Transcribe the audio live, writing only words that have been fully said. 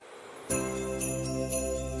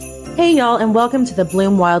Hey y'all, and welcome to the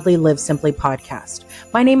Bloom Wildly Live Simply podcast.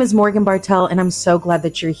 My name is Morgan Bartel, and I'm so glad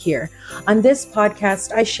that you're here. On this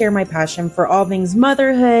podcast, I share my passion for all things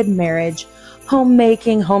motherhood, marriage,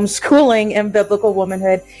 homemaking, homeschooling, and biblical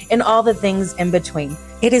womanhood, and all the things in between.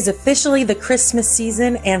 It is officially the Christmas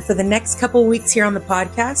season, and for the next couple weeks here on the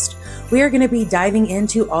podcast, we are going to be diving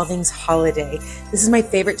into all things holiday. This is my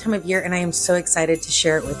favorite time of year, and I am so excited to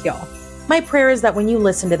share it with y'all. My prayer is that when you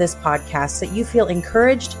listen to this podcast, that you feel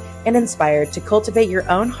encouraged and inspired to cultivate your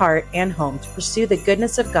own heart and home to pursue the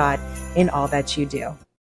goodness of God in all that you do.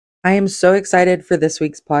 I am so excited for this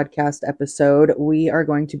week's podcast episode. We are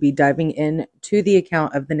going to be diving into the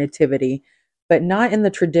account of the Nativity, but not in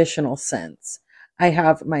the traditional sense. I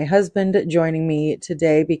have my husband joining me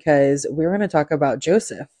today because we're going to talk about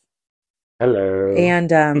Joseph. Hello.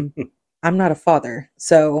 And I'm not a father,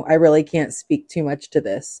 so I really can't speak too much to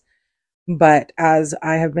this. But as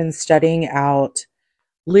I have been studying out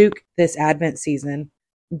Luke this Advent season,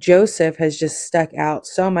 Joseph has just stuck out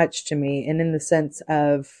so much to me, and in the sense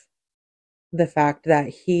of the fact that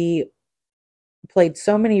he played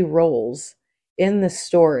so many roles in the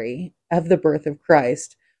story of the birth of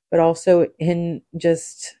Christ, but also in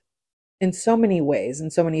so many ways,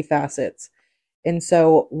 in so many facets. And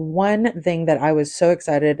so one thing that I was so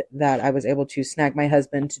excited that I was able to snag my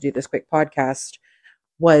husband to do this quick podcast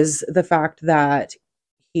was the fact that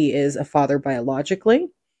he is a father biologically.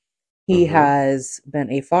 He has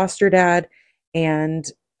been a foster dad, and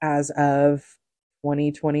as of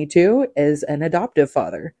 2022 is an adoptive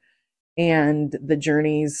father. And the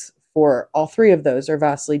journeys for all three of those are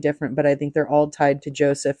vastly different, but I think they're all tied to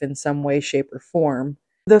Joseph in some way, shape, or form.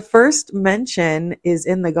 The first mention is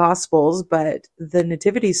in the Gospels, but the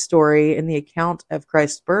Nativity story and the account of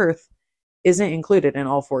Christ's birth isn't included in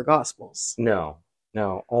all four Gospels. No,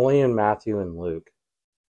 only in Matthew and Luke.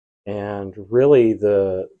 And really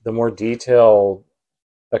the more detailed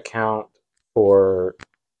account for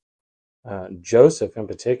Joseph in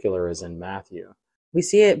particular is in Matthew. We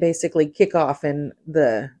see it basically kick off in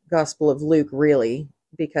the Gospel of Luke, really,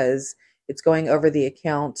 because it's going over the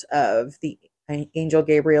account of the angel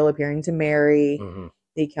Gabriel appearing to Mary,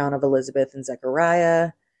 the account of Elizabeth and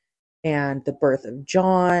Zechariah, and the birth of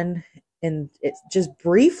John. And it just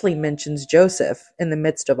briefly mentions Joseph in the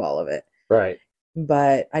midst of all of it. Right.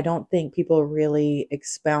 But I don't think people really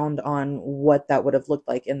expound on what that would have looked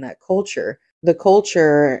like in that culture. The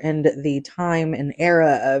culture and the time and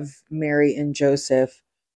era of Mary and Joseph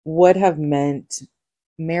would have meant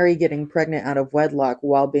Mary getting pregnant out of wedlock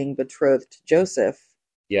while being betrothed to Joseph.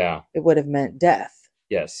 Yeah. It would have meant death.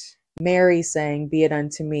 Yes. Mary saying, "Be it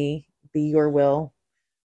unto me, be your will."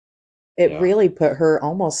 It really put her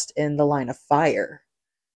almost in the line of fire.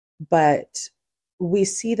 But we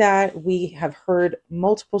see that. We have heard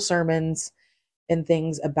multiple sermons and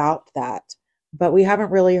things about that, but we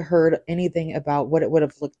haven't really heard anything about what it would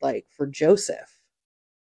have looked like for Joseph.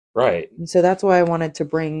 Right. And so that's why I wanted to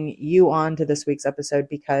bring you on to this week's episode,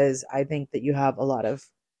 because I think that you have a lot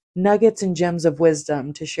of nuggets and gems of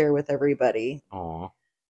wisdom to share with everybody. Aww.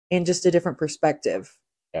 And just a different perspective.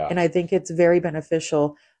 Yeah. And I think it's very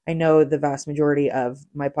beneficial. I know the vast majority of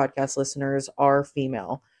my podcast listeners are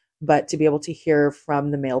female, but to be able to hear from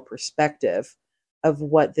the male perspective of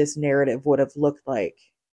what this narrative would have looked like,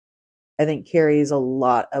 I think carries a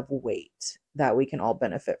lot of weight that we can all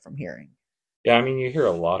benefit from hearing. Yeah, I mean, you hear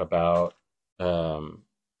a lot about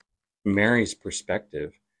Mary's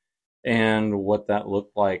perspective and what that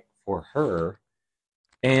looked like for her.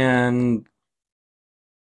 And,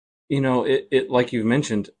 you know, it like you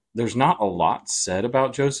mentioned, there's not a lot said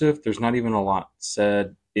about Joseph. There's not even a lot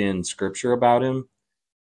said in scripture about him.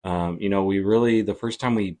 You know, the first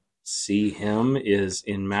time we see him is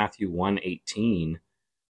in Matthew 1:18,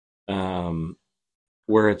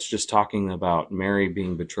 where it's just talking about Mary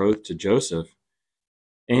being betrothed to Joseph.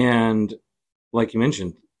 And like you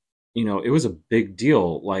mentioned, you know, it was a big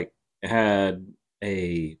deal. Like, had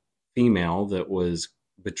a female that was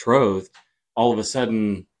betrothed all of a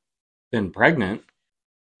sudden been pregnant,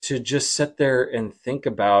 to just sit there and think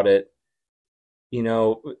about it. You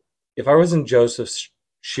know, if I was in Joseph's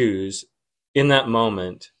shoes in that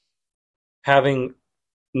moment, having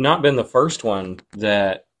not been the first one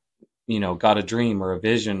that, you know, got a dream or a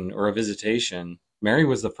vision or a visitation, Mary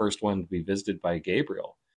was the first one to be visited by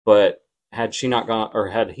Gabriel. But had he not gone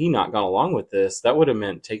along with this, that would have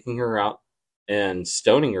meant taking her out and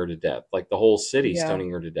stoning her to death, like the whole city stoning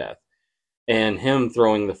her to death, and him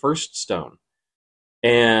throwing the first stone.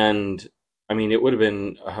 And I mean, it would have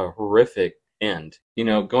been a horrific end. You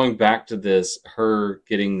know, going back to this, her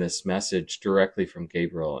getting this message directly from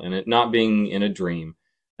Gabriel and it not being in a dream,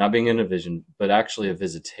 not being in a vision, but actually a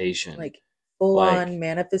visitation. Like full Like, on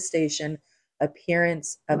manifestation,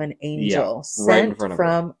 appearance of an yeah, angel right in sent front of her.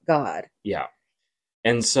 from God. Yeah.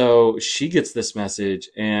 And so she gets this message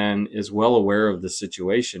and is well aware of the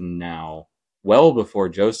situation now, well before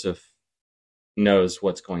Joseph knows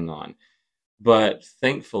what's going on. But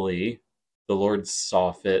thankfully, the Lord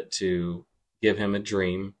saw fit to give him a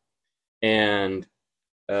dream and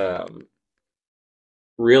um,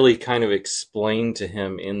 really kind of explain to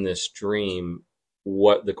him in this dream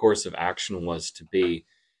what the course of action was to be.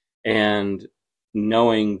 And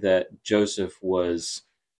knowing that Joseph was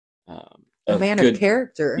A of man of good,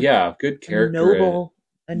 character, yeah, good character, a noble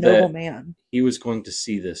that man. he was going to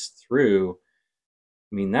see this through.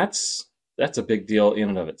 I mean, that's a big deal in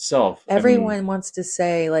and of itself. I mean, Everyone wants to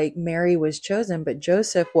say like Mary was chosen, but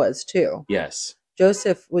Joseph was too. yes,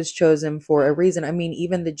 Joseph was chosen for a reason. I mean,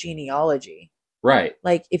 even the genealogy. right.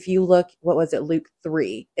 Like if you look, what was it, Luke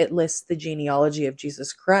 3, it lists the genealogy of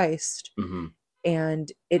Jesus Christ, Hmm.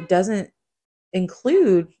 and it doesn't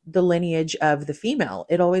include the lineage of the female.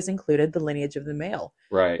 It always included the lineage of the male.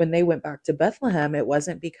 Right. When they went back to Bethlehem, it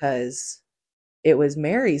wasn't because it was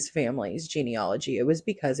Mary's family's genealogy. It was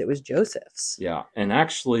because it was Joseph's. Yeah. And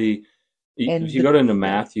actually, if And you go into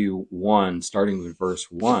Matthew 1, starting with verse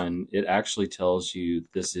 1, it actually tells you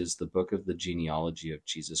this is the book of the genealogy of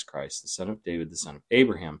Jesus Christ, the son of David, the son of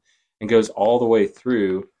Abraham, and goes all the way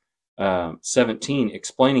through 17,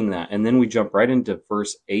 explaining that. And then we jump right into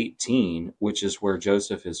verse 18, which is where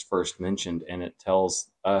Joseph is first mentioned, and it tells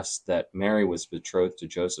us that Mary was betrothed to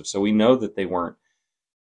Joseph. So we know that they weren't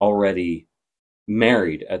already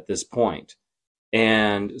married at this point.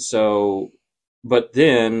 And so, but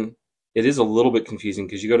then it is a little bit confusing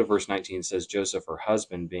because you go to verse 19, it says, Joseph, her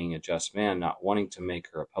husband, being a just man, not wanting to make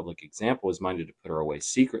her a public example, was minded to put her away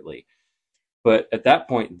secretly. But at that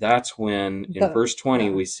point, that's when in verse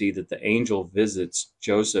 20, we see that the angel visits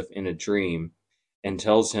Joseph in a dream and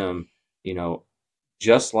tells him, you know,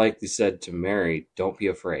 just like they said to Mary, don't be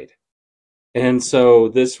afraid. And so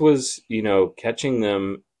this was, catching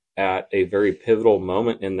them at a very pivotal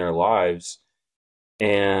moment in their lives,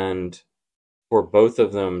 and for both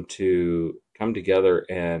of them to come together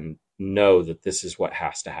and know that this is what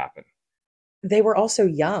has to happen. they were also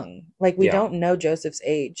young. Like we Yeah. don't know Joseph's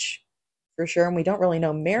age for sure, and we don't really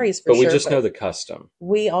know Mary's for But we sure. just know the custom.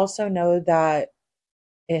 We also know that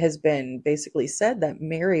it has been basically said that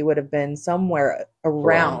Mary would have been somewhere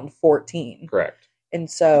around 14. Correct. And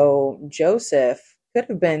so Joseph could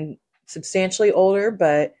have been substantially older,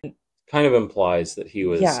 but Kind of implies that he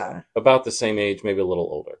was about the same age, maybe a little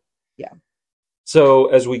older. Yeah. So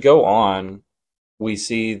as we go on, we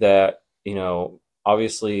see that,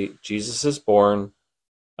 obviously Jesus is born,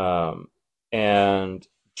 and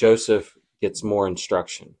Joseph gets more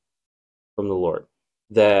instruction from the Lord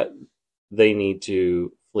that they need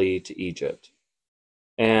to flee to Egypt.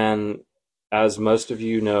 And as most of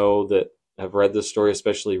you know that have read this story,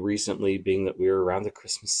 especially recently, being that we were around the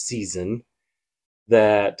Christmas season,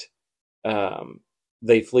 that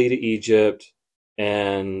they flee to Egypt,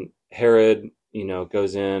 and Herod,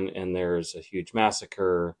 goes in, and there's a huge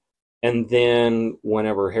massacre. And then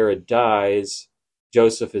whenever Herod dies,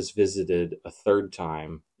 Joseph is visited a third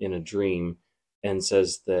time in a dream and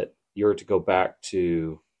says that you're to go back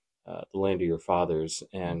to the land of your fathers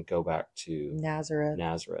and go back to Nazareth.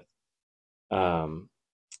 And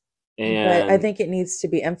but I think it needs to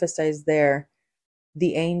be emphasized there.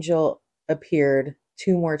 The angel appeared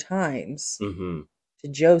 2 more times to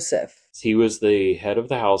Joseph. He was the head of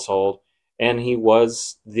the household, and he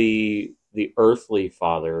was the earthly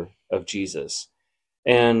father of Jesus.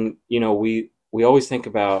 And we always think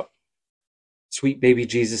about sweet baby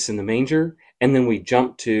Jesus in the manger, and then we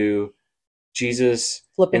jump to Jesus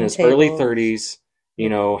in his early 30s,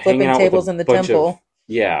 hanging out with a bunch of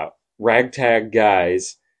ragtag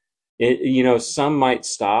guys. Some might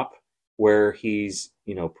stop where he's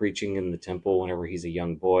preaching in the temple whenever he's a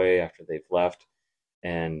young boy after they've left,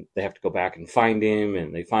 and they have to go back and find him,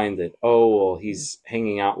 and they find that, he's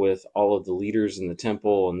hanging out with all of the leaders in the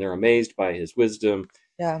temple, and they're amazed by his wisdom.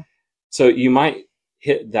 Yeah. So you might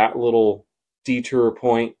hit that little detour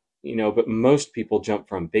point, but most people jump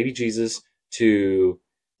from baby Jesus to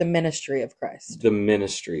the ministry of Christ, the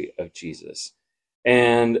ministry of Jesus.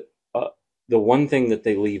 And the one thing that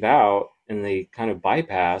they leave out and they kind of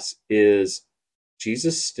bypass is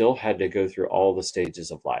Jesus still had to go through all the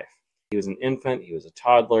stages of life. He was an infant. He was a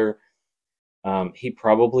toddler. He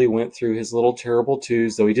probably went through his little terrible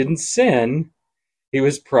twos, though he didn't sin. There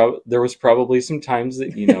was probably some times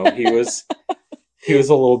that he was he was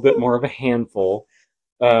a little bit more of a handful.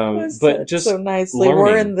 But Said so just nicely.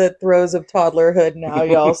 We're in learning. the throes of toddlerhood now,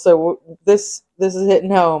 y'all. So this is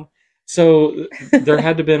hitting home. So there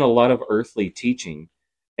had to been a lot of earthly teaching,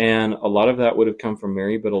 and a lot of that would have come from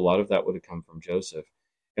Mary, but a lot of that would have come from Joseph.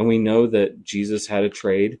 And we know that Jesus had a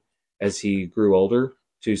trade as he grew older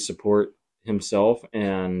to support himself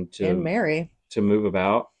and And to Mary. move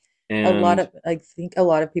about. I And think a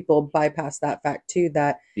lot of people bypass that fact too,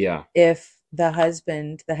 that yeah, if the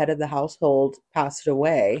husband, the head of the household, passed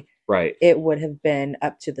away, right, it would have been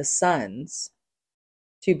up to the sons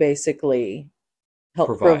to basically help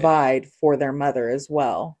provide. provide for their mother as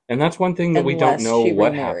well, And that's one thing that we don't unless know she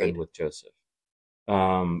what happened remarried. with Joseph.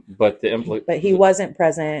 But But he wasn't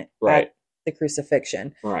present right, at the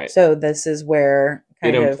crucifixion. right. So this is where It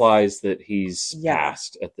kind of, implies that he's yeah,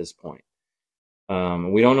 passed at this point.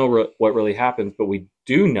 We don't know what really happens, but we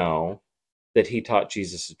do know that he taught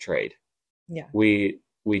Jesus a trade. yeah. We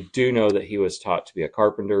do know that he was taught to be a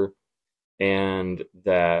carpenter, and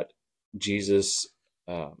that Jesus,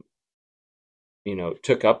 um,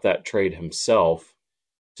 took up that trade himself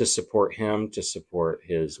to support him, to support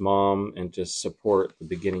his mom, and to support the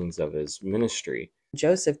beginnings of his ministry.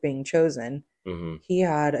 Joseph being chosen, Hmm. he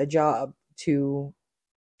had a job to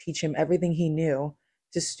teach him everything he knew,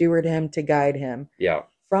 to steward him, to guide him Yeah,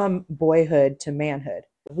 from boyhood to manhood.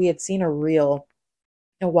 We had seen a reel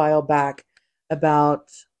a while back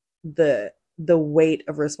about the weight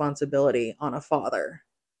of responsibility on a father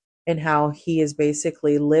and how he is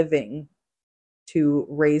basically living to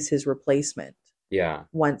raise his replacement yeah,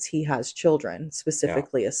 once he has children, yeah.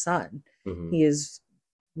 specifically a son. Hmm. He is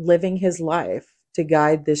living his life to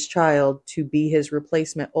guide this child to be his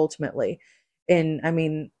replacement ultimately. And I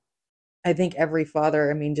mean, I think every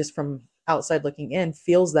father, I mean, just from outside looking in,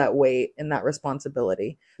 feels that weight and that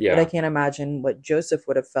responsibility. But I Yeah, can't imagine what Joseph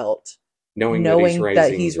would have felt knowing that he's knowing that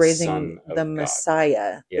raising he's the raising Son the of God.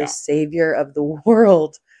 Messiah, the Yeah, savior of the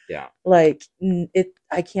world. yeah. Like it,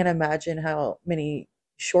 I can't imagine how many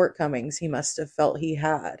shortcomings he must have felt he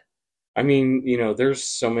had. I mean, there's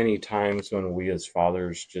so many times when we as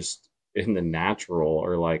fathers just in the natural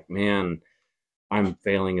are like, man, I'm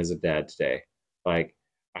failing as a dad today. Like,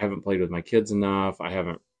 I haven't played with my kids enough. I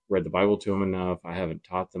haven't read the Bible to them enough. I haven't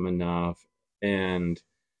taught them enough. And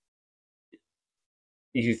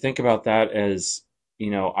you think about that as,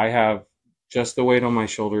 I have just the weight on my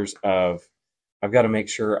shoulders of I've got to make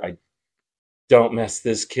sure I don't mess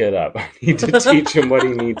this kid up. I need to teach him what he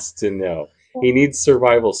needs to know. He needs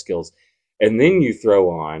survival skills. And then you throw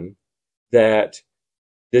on that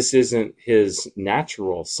this isn't his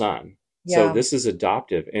natural son. So Yeah. this is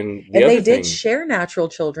adoptive. And the And they other did thing, share natural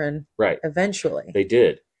children right, eventually. they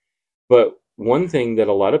did. But one thing that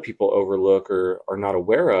a lot of people overlook or are not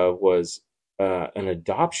aware of was an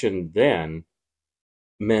adoption then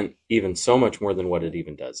meant even so much more than what it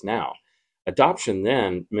even does now. Adoption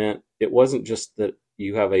then meant it wasn't just that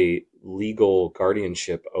you have a legal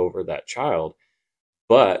guardianship over that child,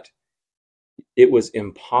 but it was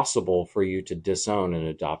impossible for you to disown an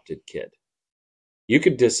adopted kid. You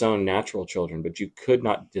could disown natural children, but you could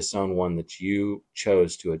not disown one that you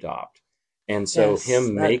chose to adopt. And so, Yes,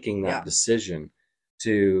 him that, making that yeah. decision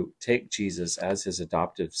to take Jesus as his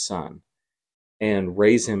adoptive son and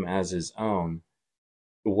raise him as his own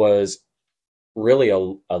was really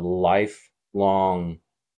a lifelong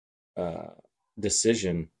uh,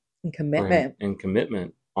 decision And for him commitment. and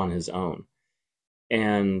commitment on his own.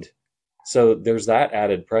 And so, there's that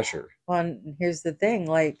added pressure. On here's the thing,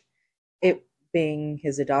 like it being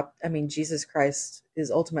his I mean, Jesus Christ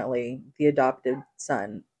is ultimately the adopted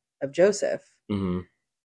son of Joseph. Hmm.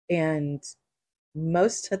 And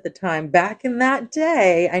most of the time back in that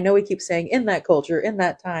day, I know we keep saying in that culture, in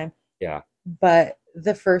that time, Yeah. but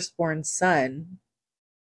the firstborn son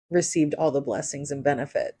received all the blessings and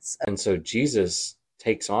benefits. And so, Jesus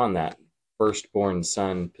takes on that firstborn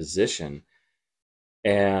son position,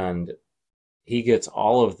 and he gets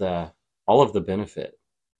all of the benefit.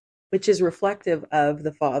 Which is reflective of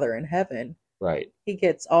the Father in heaven. Right. He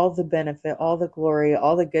gets all the benefit, all the glory,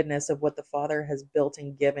 all the goodness of what the Father has built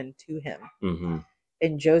and given to him. Hmm.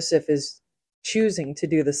 And Joseph is choosing to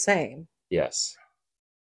do the same. Yes.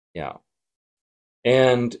 Yeah.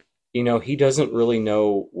 And he doesn't really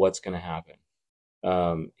know what's going to happen.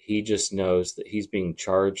 He just knows that he's being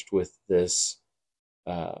charged with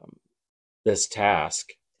um, this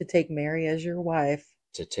task To take Mary as your wife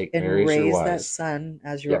to take and Mary as your raise that wife. son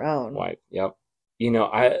as your Yep, own. wife. Yep.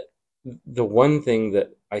 I the one thing that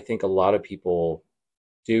I think a lot of people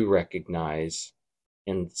do recognize,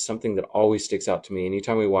 and something that always sticks out to me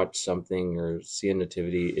anytime we watch something or see a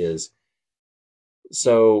nativity, is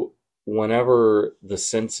so whenever the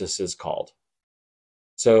census is called.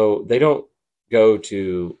 So they don't go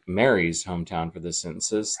to Mary's hometown for the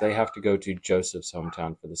census. They have to go to Joseph's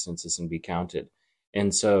hometown for the census and be counted.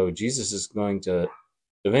 And so Jesus is going to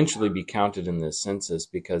eventually be counted in this census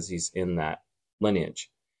because he's in that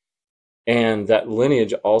lineage. And that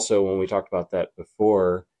lineage also, when we talked about that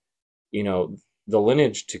before, the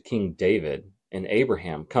lineage to King David and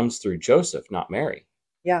Abraham comes through Joseph, not Mary.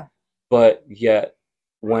 Yeah. But yet,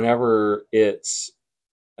 whenever it's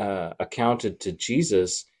accounted to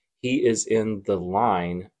Jesus, he is in the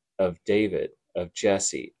line of David, of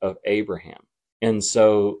Jesse, of Abraham. And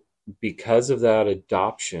so, because of that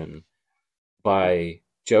adoption by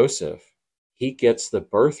Joseph, he gets the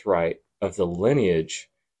birthright of the lineage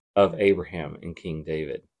of Abraham and King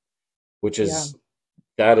David, which is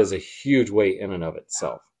that is a huge weight in and of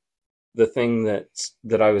itself. The thing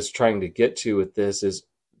that I was trying to get to with this is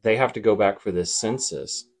they have to go back for this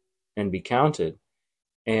census and be counted.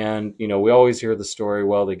 And we always hear the story,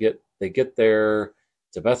 well, they get there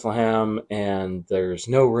to Bethlehem and there's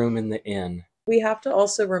no room in the inn. We have to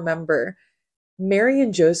also remember Mary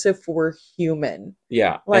and Joseph were human.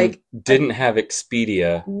 Yeah, like didn't have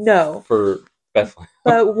Expedia. No. For Bethlehem.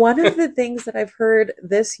 But one of the things that I've heard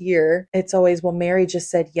this year, it's always, well, Mary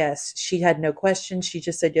just said yes. She had no questions. She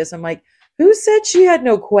just said yes. I'm like, who said she had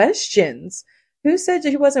no questions? Who said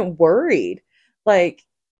she wasn't worried? Like,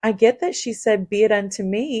 I get that she said, be it unto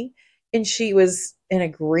me, and she was in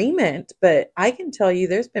agreement, but I can tell you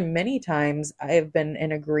there's been many times I have been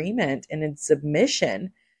in agreement and in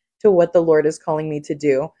submission to what the Lord is calling me to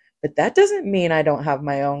do. But that doesn't mean I don't have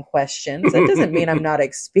my own questions. That doesn't mean I'm not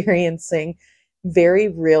experiencing very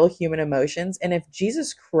real human emotions. And if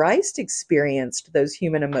Jesus Christ experienced those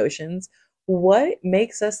human emotions, what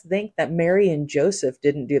makes us think that Mary and Joseph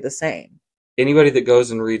didn't do the same? Anybody that goes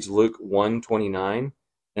and reads Luke 1:29,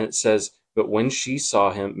 and it says, but when she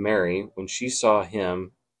saw him, Mary, when she saw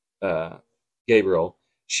him, Gabriel,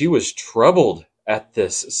 she was troubled at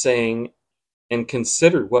this, saying, and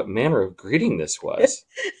considered what manner of greeting this was.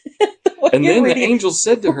 And then the angel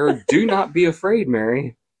said to her, do not be afraid,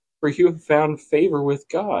 Mary, for you have found favor with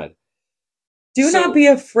God. Do not be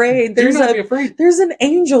afraid. There's an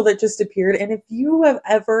angel that just appeared. And if you have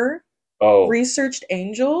ever researched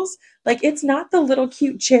angels, like, it's not the little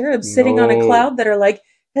cute cherubs sitting on a cloud that are like,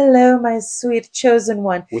 hello, my sweet chosen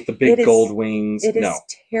one. With the big gold wings. It is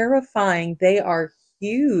terrifying. They are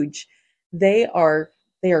huge. They are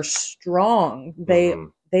strong. They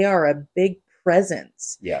are a big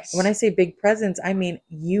presence. Yes. When I say big presence, I mean,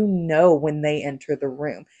 when they enter the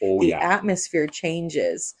room, the atmosphere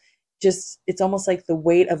changes. It's almost like the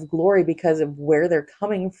weight of glory because of where they're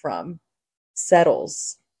coming from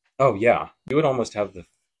settles. Oh yeah. You would almost have the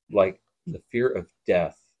fear of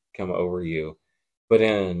death come over you, but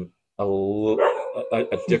in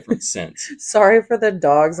a different sense. Sorry for the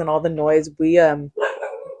dogs and all the noise. We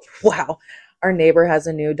wow. Our neighbor has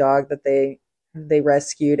a new dog that they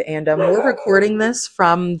rescued, and we're recording this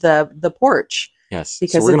from the porch. Yes,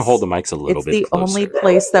 because so we're going to hold the mics a little bit closer. It's the only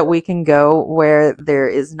place that we can go where there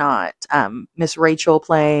is not Miss Rachel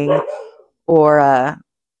playing or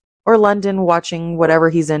London watching whatever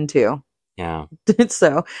he's into. Yeah.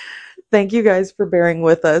 So thank you guys for bearing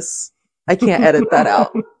with us. I can't edit that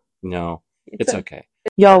out. No, it's okay.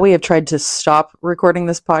 Y'all, we have tried to stop recording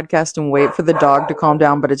this podcast and wait for the dog to calm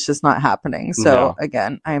down, but it's just not happening. So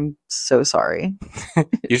again, I'm so sorry.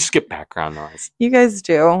 You just get background noise. You guys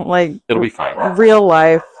do. Like, it'll be fine. Real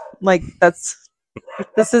life. Like, this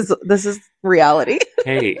is reality.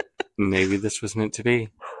 Hey, maybe this was meant to be.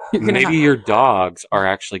 Maybe your dogs are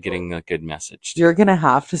actually getting a good message. You're going to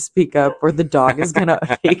have to speak up or the dog is going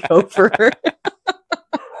to take over.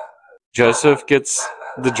 Joseph gets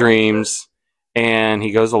the dreams. And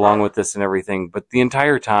he goes along with this and everything. But the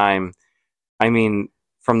entire time, I mean,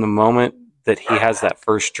 from the moment that he has that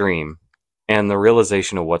first dream and the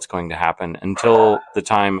realization of what's going to happen until the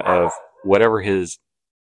time of whatever his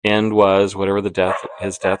end was, whatever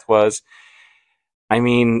his death was, I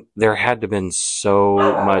mean, there had to have been so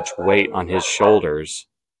much weight on his shoulders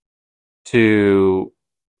to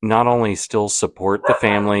not only still support the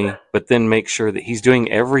family, but then make sure that he's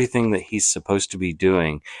doing everything that he's supposed to be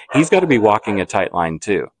doing. He's got to be walking a tight line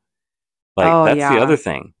too. That's the other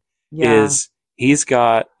thing is he's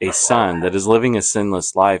got a son that is living a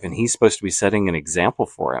sinless life and he's supposed to be setting an example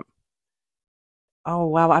for him. Oh,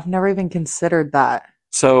 wow. I've never even considered that.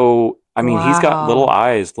 So, I mean, he's got little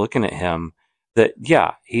eyes looking at him that,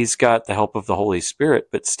 he's got the help of the Holy Spirit,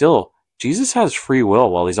 but still, Jesus has free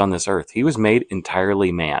will while he's on this earth. He was made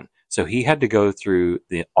entirely man. So he had to go through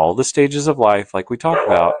all the stages of life like we talked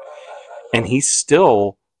about, and he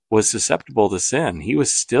still was susceptible to sin. He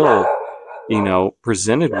was still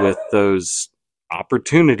presented with those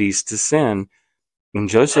opportunities to sin. And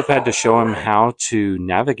Joseph had to show him how to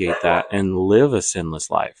navigate that and live a sinless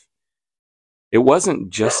life. It wasn't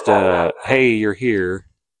just hey, you're here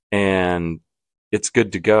and it's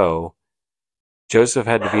good to go. Joseph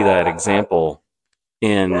had to be that example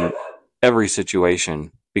in every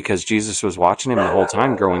situation because Jesus was watching him the whole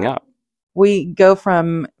time growing up. We go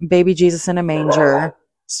from baby Jesus in a manger,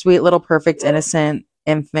 sweet little perfect innocent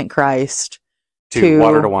infant Christ, to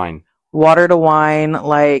water to wine. Water to wine,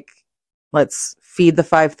 like let's feed the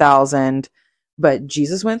 5,000. But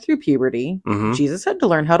Jesus went through puberty. Mm-hmm. Jesus had to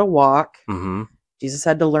learn how to walk. Mm-hmm. Jesus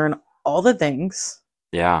had to learn all the things.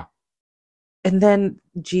 Yeah. And then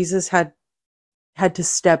Jesus had to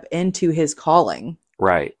step into his calling.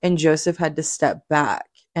 Right. And Joseph had to step back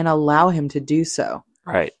and allow him to do so.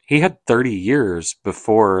 Right. He had 30 years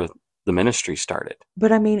before the ministry started.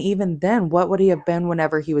 But I mean, even then, what would he have been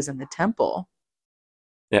whenever he was in the temple?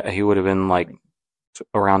 Yeah, he would have been like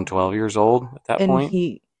around 12 years old at that point.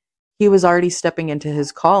 And he was already stepping into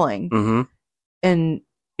his calling. Mm-hmm. And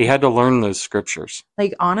he had to learn those scriptures.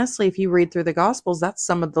 Like, honestly, if you read through the Gospels, that's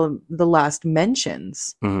some of the last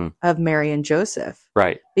mentions of Mary and Joseph.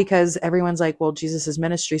 Right. Because everyone's like, well, Jesus'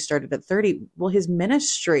 ministry started at 30. Well, his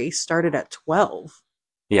ministry started at 12.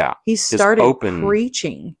 Yeah. He started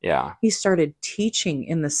preaching. Yeah. He started teaching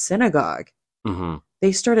in the synagogue. Mm-hmm.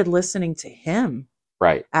 They started listening to him.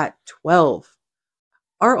 Right. At 12.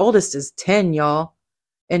 Our oldest is 10, y'all.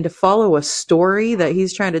 And to follow a story that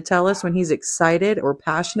he's trying to tell us when he's excited or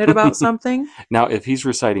passionate about something. Now, if he's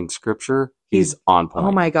reciting scripture, he's on point.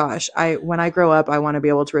 Oh my gosh. When I grow up, I want to be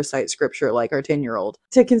able to recite scripture like our 10-year-old.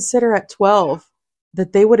 To consider at 12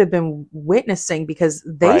 that they would have been witnessing because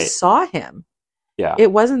they saw him. Yeah.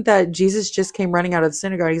 It wasn't that Jesus just came running out of the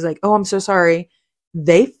synagogue. He's like, oh, I'm so sorry.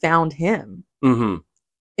 They found him in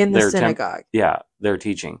the synagogue. They're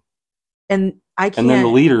teaching. And I can't. And then the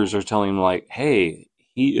leaders are telling him like, hey,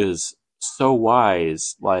 he is so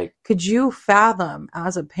wise. Like, could you fathom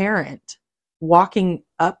as a parent walking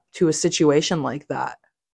up to a situation like that?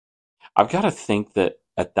 I've got to think that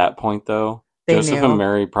at that point, though, Joseph and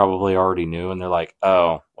Mary probably already knew, and they're like,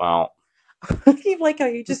 oh, well. I like how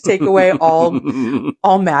you just take away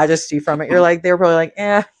all majesty from it. You're like, they're probably like,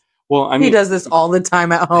 well, I mean, he does this all the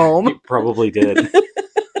time at home. He probably did.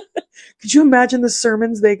 Could you imagine the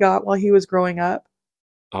sermons they got while he was growing up?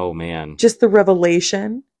 Oh, man. Just the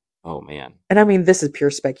revelation. Oh, man. And I mean, this is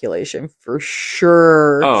pure speculation for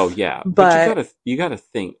sure. Oh, yeah. But you got to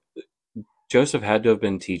think, Joseph had to have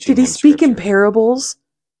been teaching. Did he speak in parables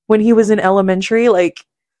when he was in elementary? Like,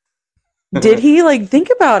 did he? Like, think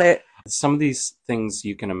about it. Some of these things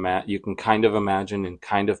you can kind of imagine and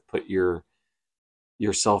kind of put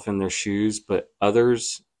yourself in their shoes, but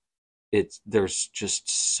others, there's just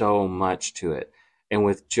so much to it. And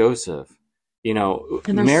with Joseph, and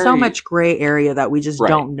there's so much gray area that we just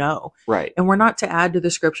don't know. Right. And we're not to add to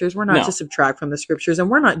the scriptures. We're not to subtract from the scriptures.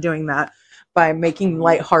 And we're not doing that by making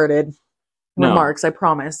lighthearted remarks. I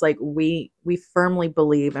promise. Like we firmly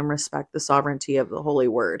believe and respect the sovereignty of the Holy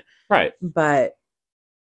Word. Right. But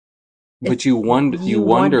you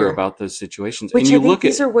wonder about those situations. Which and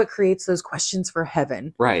these are what creates those questions for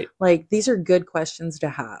heaven. Right. Like these are good questions to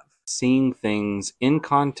have. Seeing things in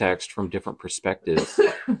context from different perspectives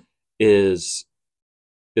is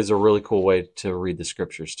a really cool way to read the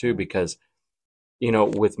scriptures too, because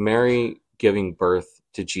with Mary giving birth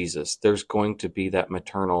to Jesus, there's going to be that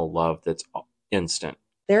maternal love that's instant.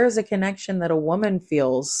 There is a connection that a woman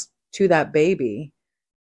feels to that baby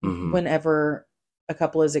whenever a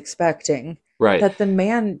couple is expecting. Right. That the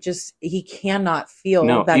man he cannot feel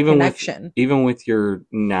that connection. Even with your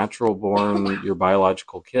natural born, your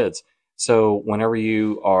biological kids. So whenever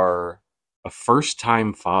you are a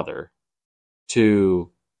first-time father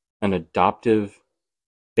to an adoptive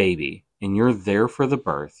baby, and you're there for the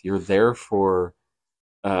birth, you're there for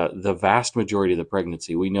the vast majority of the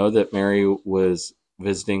pregnancy. We know that Mary was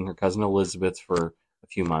visiting her cousin Elizabeth for a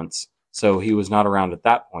few months, so he was not around at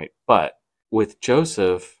that point. But with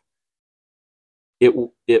Joseph,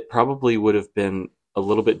 it probably would have been a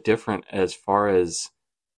little bit different as far as,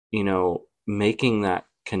 making that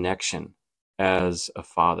connection as a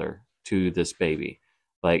father to this baby,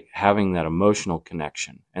 like having that emotional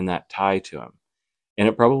connection and that tie to him. And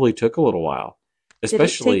it probably took a little while.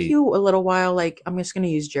 Especially, did it take you a little while? Like, I'm just going to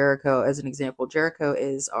use Jericho as an example. Jericho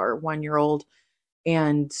is our 1-year-old,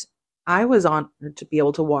 and I was honored to be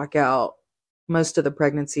able to walk out most of the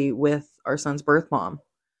pregnancy with our son's birth mom.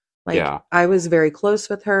 Like, I was very close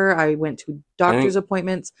with her. I went to doctor's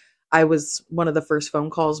appointments. I was one of the first phone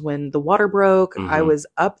calls when the water broke. I was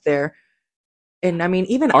up there. And I mean,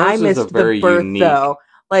 even I Ours is a missed the very birth unique, though.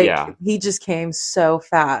 Like yeah. he just came so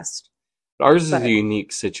fast. Ours is a But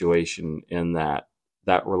unique situation in that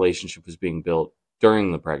that relationship was being built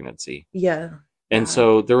during the pregnancy. yeah, And yeah.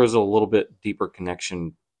 so there was a little bit deeper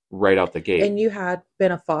connection right out the gate. And you had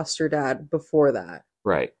been a foster dad before that.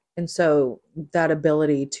 Right. And so that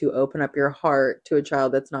ability to open up your heart to a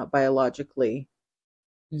child that's not biologically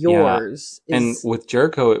Yeah. yours And is with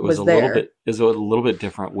Jericho, it was was there. a little bit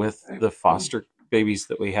different with the foster babies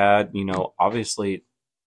that we had. Obviously,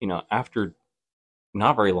 after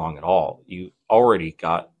not very long at all, you already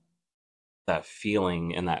got that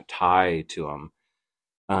feeling and that tie to them.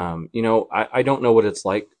 I don't know what it's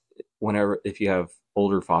like whenever if you have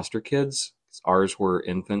older foster kids. Ours were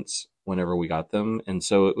infants whenever we got them, and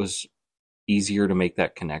so it was easier to make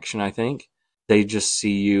that connection. I think they just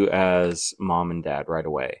see you as mom and dad right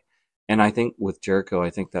away, and I think with Jericho, I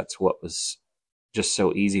think that's what was just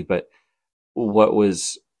so easy. But what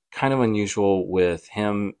was kind of unusual with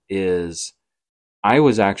him is I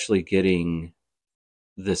was actually getting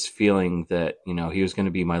this feeling that he was going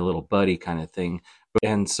to be my little buddy kind of thing.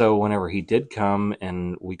 And so whenever he did come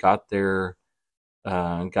and we got there,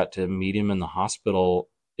 got to meet him in the hospital,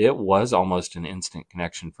 it was almost an instant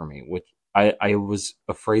connection for me, which I was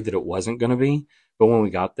afraid that it wasn't going to be. But when we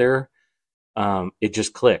got there, it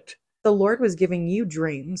just clicked. The Lord was giving you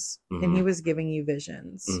dreams and he Hmm. was giving you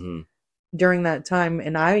visions Hmm. during that time,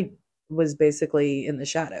 and I was basically in the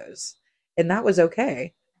shadows. And that was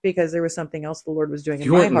okay because there was something else the Lord was doing in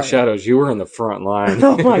You my weren't in the heart. shadows. You were in the front line.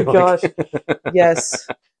 Oh my gosh. Like, Yes.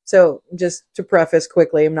 So just to preface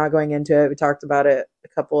quickly, I'm not going into it. We talked about it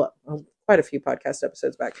quite a few podcast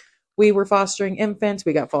episodes back. We were fostering infants.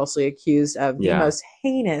 We got falsely accused of the yeah. most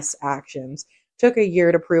heinous actions. Took a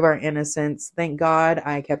year to prove our innocence. Thank God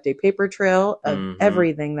I kept a paper trail of Hmm.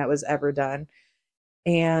 everything that was ever done.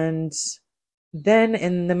 And then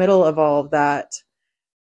in the middle of all of that,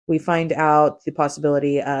 we find out the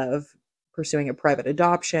possibility of pursuing a private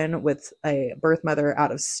adoption with a birth mother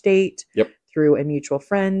out of state Yep. through a mutual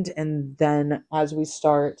friend. And then as we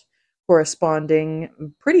start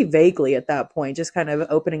corresponding pretty vaguely at that point, just kind of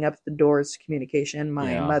opening up the doors to communication,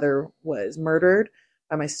 my Yeah. mother was murdered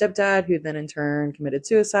by my stepdad, who then in turn committed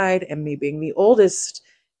suicide. And me being the oldest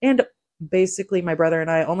and basically my brother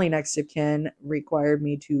and I, only next of kin, required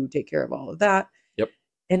me to take care of all of that. Yep.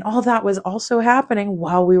 And all that was also happening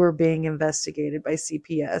while we were being investigated by It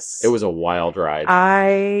CPS. was a wild ride.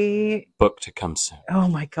 I, Book to come soon. oh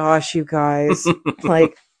my gosh, you guys.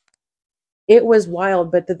 Like, it was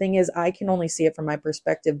wild. But the thing is, I can only see it from my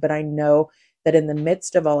perspective. But I know that in the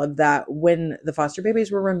midst of all of that, when the foster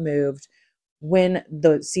babies were removed, when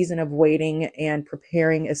the season of waiting and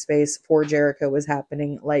preparing a space for Jericho was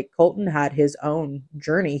happening, like Colton had his own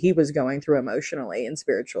journey he was going through emotionally and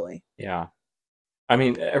spiritually. Yeah. I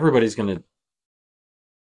mean, everybody's going to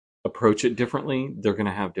approach it differently. They're going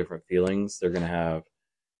to have different feelings. They're going to have,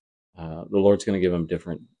 the Lord's going to give them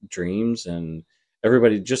different dreams, and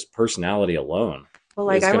everybody, just personality alone, Well,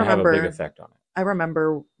 like is going to have a big effect on it. I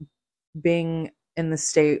remember being in the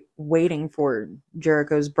state waiting for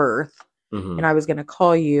Jericho's birth, Hmm. and I was going to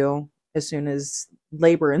call you as soon as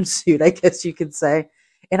labor ensued, I guess you could say.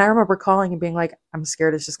 And I remember calling and being like, I'm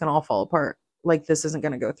scared it's just going to all fall apart. Like, this isn't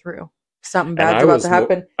going to go through. Something And bad's about to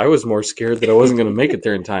happen. I was more scared that I wasn't going to make it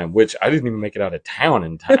there in time, which I didn't even make it out of town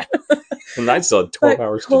in time. And I still had 12 But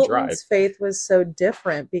hours to drive. Colton's faith was so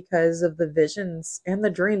different because of the visions and the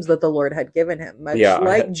dreams that the Lord had given him. Much Yeah.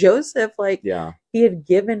 like Joseph, like Yeah. he had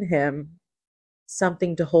given him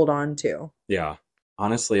something to hold on to. Yeah.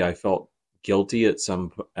 Honestly, I felt guilty at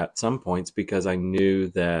some points because I knew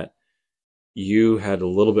that you had a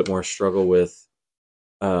little bit more struggle with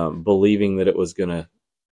believing that it was going to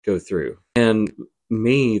go through. And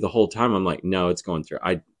me, the whole time, I'm like, no, it's going through.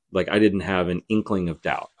 I didn't have an inkling of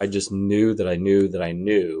doubt. I just knew that I knew that I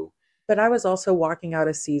knew. But I was also walking out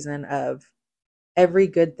a season of every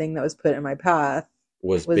good thing that was put in my path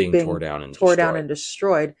Was was being being tore down and tore down destroyed. and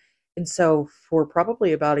destroyed. And so for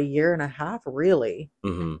probably about a year and a half, really,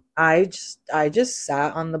 Hmm. I just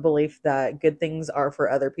sat on the belief that good things are for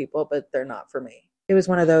other people, but they're not for me. It was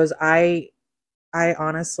one of those I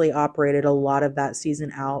honestly operated a lot of that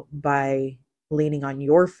season out by leaning on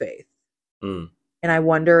your faith. Mm. And I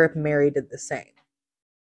wonder if Mary did the same.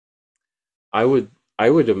 I would I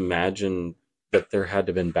would imagine that there had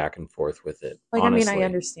to have been back and forth with it. Like, I mean, I Honestly,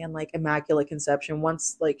 understand like immaculate conception.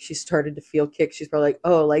 Once like she started to feel kick, she's probably like,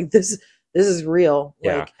 oh, like this is real.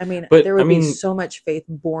 yeah. Like, I mean, But there I would be mean, so much faith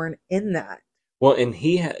born in that. well, and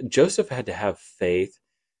Joseph had to have faith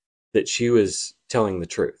that she was telling the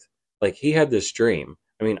truth. Like he had this dream.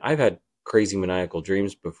 I mean, I've had crazy maniacal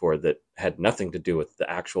dreams before that had nothing to do with the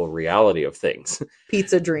actual reality of things.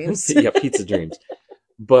 Pizza dreams. Yeah, pizza dreams.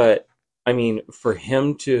 But I mean, for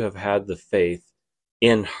him to have had the faith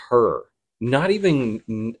in her, not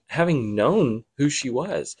even having known who she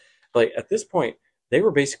was, like at this point, they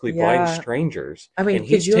were basically blind Yeah. strangers, I mean, and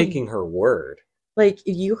could he's you have, taking her word. like,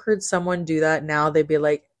 if you heard someone do that now, they'd be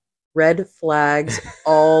like, red flags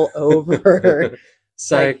all over. Like,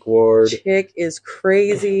 Psych ward. chick is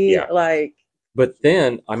crazy. Yeah. Like, But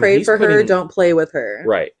then, I mean, pray he's for her, putting, don't play with her.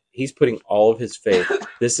 right. He's putting all of his faith.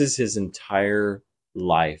 This is his entire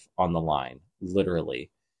life on the line,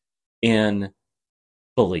 literally, in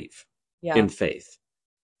belief, Yeah. in faith,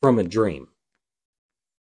 from a dream.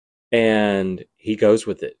 And he goes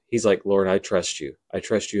with it. He's like, Lord, I trust you. I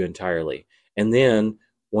trust you entirely. And then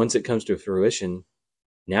once it comes to fruition,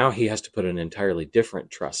 now he has to put an entirely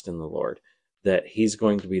different trust in the Lord, that he's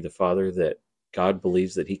going to be the father that God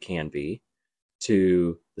believes that he can be,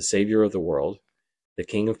 to the Savior of the world, the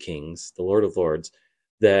King of Kings, the Lord of Lords,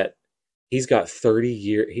 that he's got a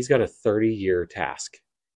 30-year task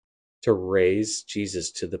to raise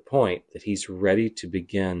Jesus to the point that he's ready to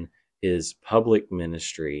begin his public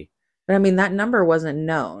ministry. But I mean, that number wasn't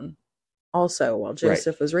known. Also, while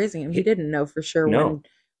Joseph was raising him, he didn't know for sure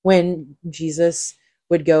when Jesus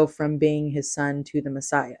would go from being his son to the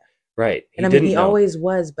Messiah. Right. And I mean, he always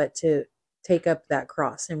was, but to take up that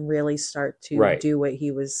cross and really start to do what he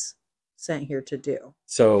was sent here to do.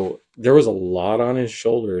 So there was a lot on his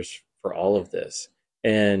shoulders for all of this.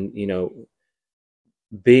 And, you know,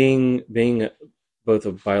 being both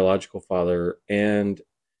a biological father and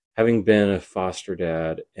having been a foster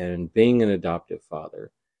dad and being an adoptive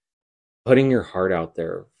father, putting your heart out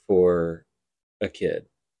there for a kid,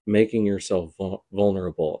 making yourself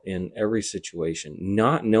vulnerable in every situation,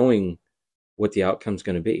 not knowing what the outcome's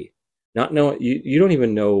going to be, not knowing, you don't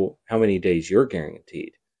even know how many days you're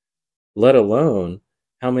guaranteed, let alone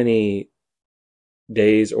how many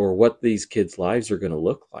days or what these kids' lives are going to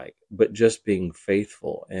look like, but just being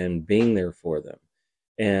faithful and being there for them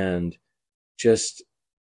and just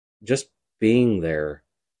being there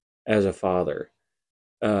as a father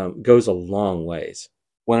goes a long ways.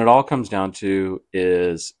 When it all comes down to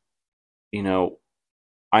is, you know,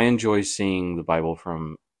 I enjoy seeing the Bible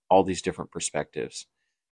from all these different perspectives,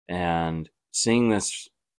 and seeing this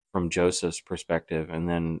from Joseph's perspective, and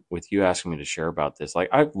then with you asking me to share about this, like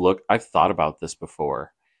I've thought about this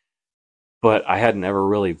before, but I had never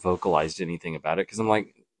really vocalized anything about it because I'm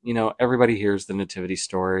like, you know, everybody hears the Nativity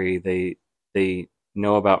story. They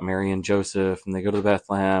know about Mary and Joseph, and they go to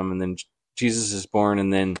Bethlehem, and then Jesus is born,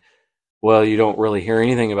 and then, well, you don't really hear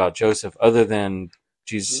anything about Joseph other than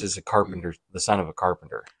Jesus is a carpenter, the son of a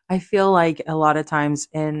carpenter. I feel like a lot of times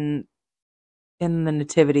in the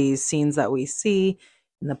nativity scenes that we see,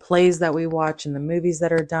 in the plays that we watch, in the movies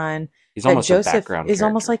that are done, he's that almost Joseph a background is character.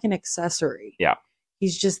 almost like an accessory. Yeah.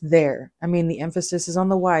 He's just there. I mean, the emphasis is on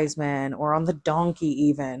the wise man or on the donkey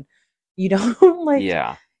even. You don't like,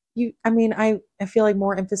 yeah. I mean, I feel like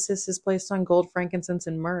more emphasis is placed on gold, frankincense,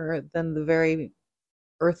 and myrrh than the very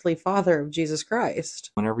earthly father of Jesus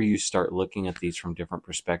Christ. Whenever you start looking at these from different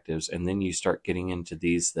perspectives, and then you start getting into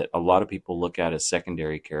these that a lot of people look at as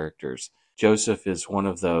secondary characters, Joseph is one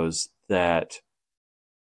of those that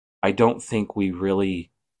I don't think we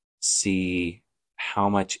really see how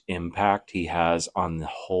much impact he has on the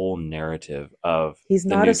whole narrative of He's the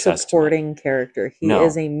not New a supporting Testament. character. He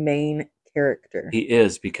is a main character. He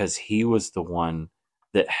is, because he was the one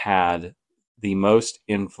that had the most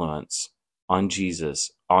influence on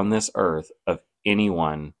Jesus on this earth of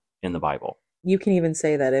anyone in the Bible. You can even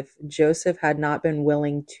say that if Joseph had not been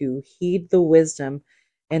willing to heed the wisdom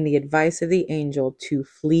and the advice of the angel to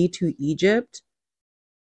flee to Egypt,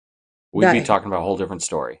 we'd be talking about a whole different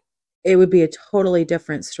story. It would be a totally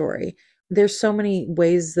different story. There's so many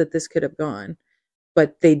ways that this could have gone,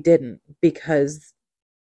 but they didn't, because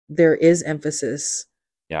there is emphasis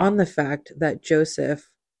on the fact that Joseph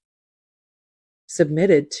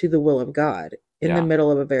submitted to the will of God in the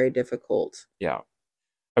middle of a very difficult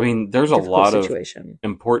I mean, there's a lot situation. Of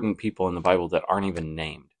important people in the Bible that aren't even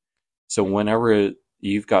named. So whenever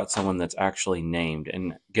you've got someone that's actually named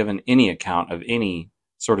and given any account of any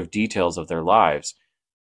sort of details of their lives,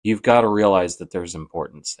 you've got to realize that there's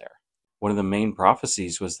importance there. One of the main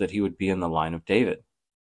prophecies was that he would be in the line of David.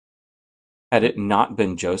 Had it not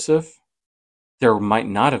been Joseph, there might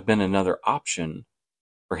not have been another option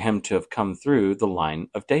for him to have come through the line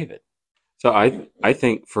of David. So I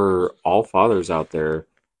think for all fathers out there,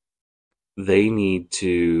 they need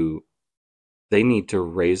to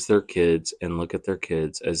raise their kids and look at their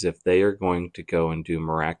kids as if they are going to go and do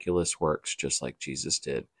miraculous works just like Jesus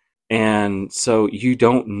did. And so you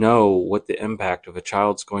don't know what the impact of a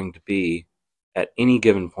child's going to be at any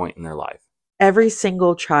given point in their life. Every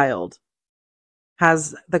single child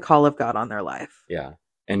has the call of God on their life. Yeah.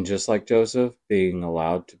 And just like Joseph, being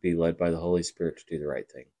allowed to be led by the Holy Spirit to do the right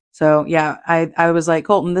thing. So yeah, I was like,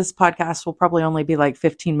 Colton, this podcast will probably only be like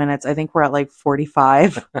 15 minutes. I think we're at like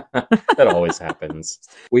 45. That always happens.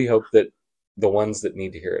 We hope that the ones that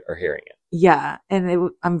need to hear it are hearing it. Yeah.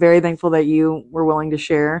 And I'm very thankful that you were willing to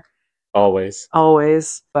share. Always.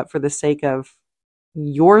 But for the sake of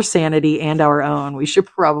your sanity and our own, we should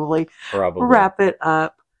probably wrap it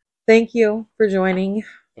up. Thank you for joining.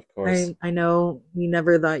 Of course. I know you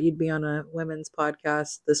never thought you'd be on a women's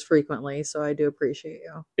podcast this frequently, so I do appreciate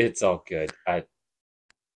you. It's all good. I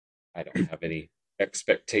don't have any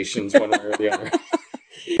expectations one way or the other.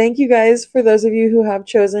 Thank you guys for those of you who have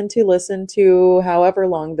chosen to listen to however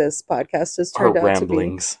long this podcast has turned out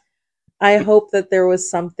ramblings. To be. I hope that there was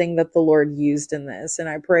something that the Lord used in this, and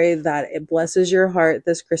I pray that it blesses your heart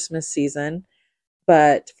this Christmas season.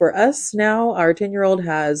 But for us now, our 10-year-old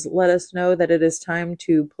has let us know that it is time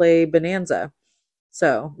to play Bonanza.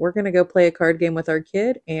 So we're going to go play a card game with our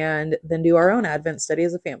kid and then do our own Advent study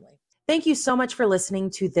as a family. Thank you so much for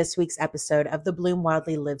listening to this week's episode of the Bloom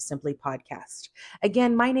Wildly Live Simply podcast.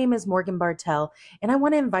 Again, my name is Morgan Bartel, and I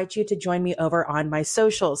want to invite you to join me over on my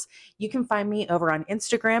socials. You can find me over on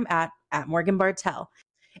Instagram at Morgan Bartel.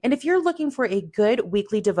 And if you're looking for a good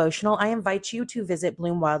weekly devotional, I invite you to visit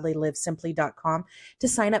bloomwildlylivesimply.com to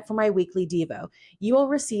sign up for my weekly Devo. You will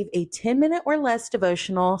receive a 10-minute or less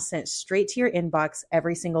devotional sent straight to your inbox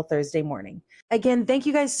every single Thursday morning. Again, thank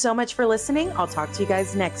you guys so much for listening. I'll talk to you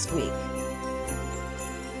guys next week.